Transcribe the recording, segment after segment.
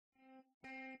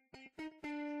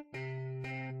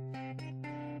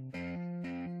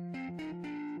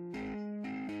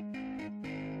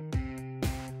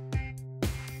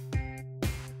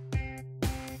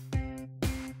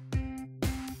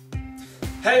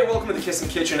Hey, welcome to the Kissin'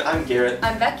 Kitchen. I'm Garrett.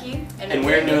 I'm Becky. And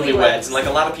we're newlyweds. And like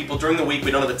a lot of people, during the week we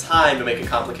don't have the time to make a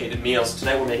complicated meal, so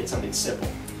tonight we're making something simple.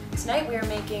 Tonight we are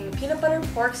making peanut butter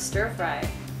pork stir fry.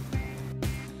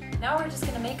 Now we're just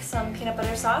going to make some peanut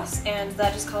butter sauce, and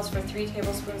that just calls for 3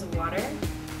 tablespoons of water,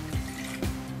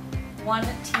 1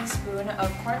 teaspoon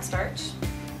of cornstarch,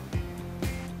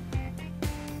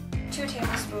 2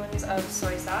 tablespoons of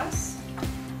soy sauce,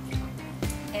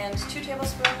 and 2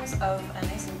 tablespoons of a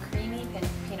nice and creamy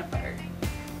peanut butter.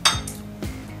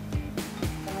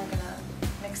 Then we're going to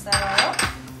mix that all up.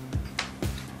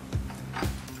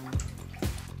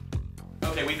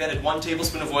 Okay, we've added 1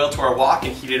 tablespoon of oil to our wok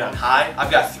and heated it on high.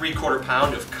 I've got 3/4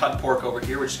 pound of cut pork over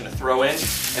here we're just going to throw in.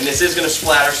 And this is going to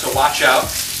splatter, so watch out.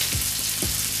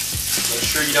 Make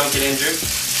sure you don't get injured.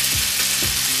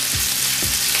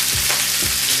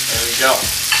 There we go.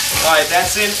 Alright,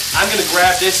 that's in. I'm going to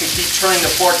grab this and keep turning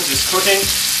the pork as it's cooking,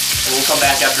 and we'll come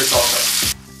back after it's all cooked.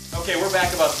 Okay, we're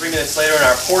back about 3 minutes later and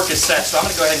our pork is set, so I'm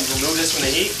going to go ahead and remove this from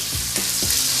the heat.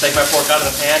 Take my pork out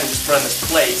of the pan and just put it on this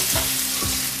plate.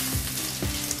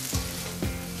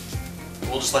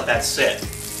 We'll just let that sit.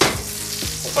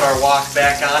 We'll put our wok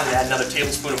back on and add another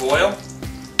tablespoon of oil.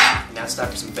 And now it's time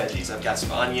for some veggies. I've got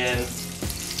some onion and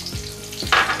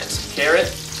some carrot.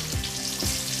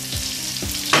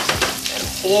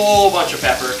 Whole bunch of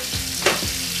pepper,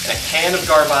 and a can of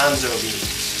garbanzo beans.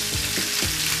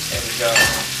 There we go.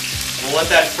 And we'll let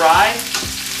that fry,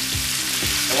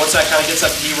 and once that kind of gets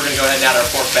up to heat, we're going to go ahead and add our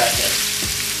pork back in.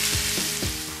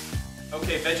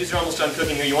 Okay, veggies are almost done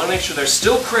cooking here. You want to make sure they're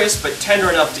still crisp, but tender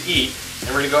enough to eat, and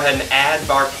we're going to go ahead and add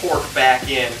our pork back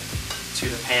in to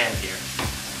the pan here.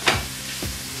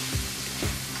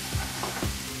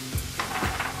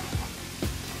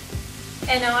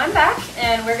 And now I'm back,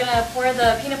 and we're going to pour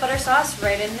the peanut butter sauce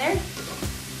right in there.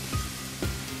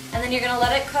 And then you're going to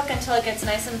let it cook until it gets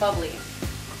nice and bubbly.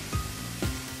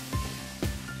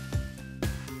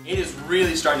 It is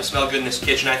really starting to smell good in this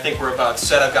kitchen. I think we're about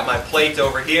set. I've got my plate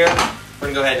over here.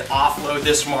 We're going to go ahead and offload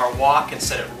this from our wok and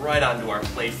set it right onto our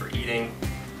plate for eating.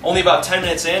 Only about 10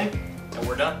 minutes in, and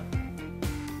we're done.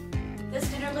 This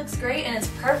dinner looks great, and it's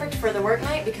perfect for the work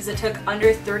night because it took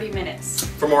under 30 minutes.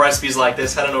 For more recipes like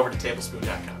this, head on over to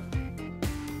tablespoon.com.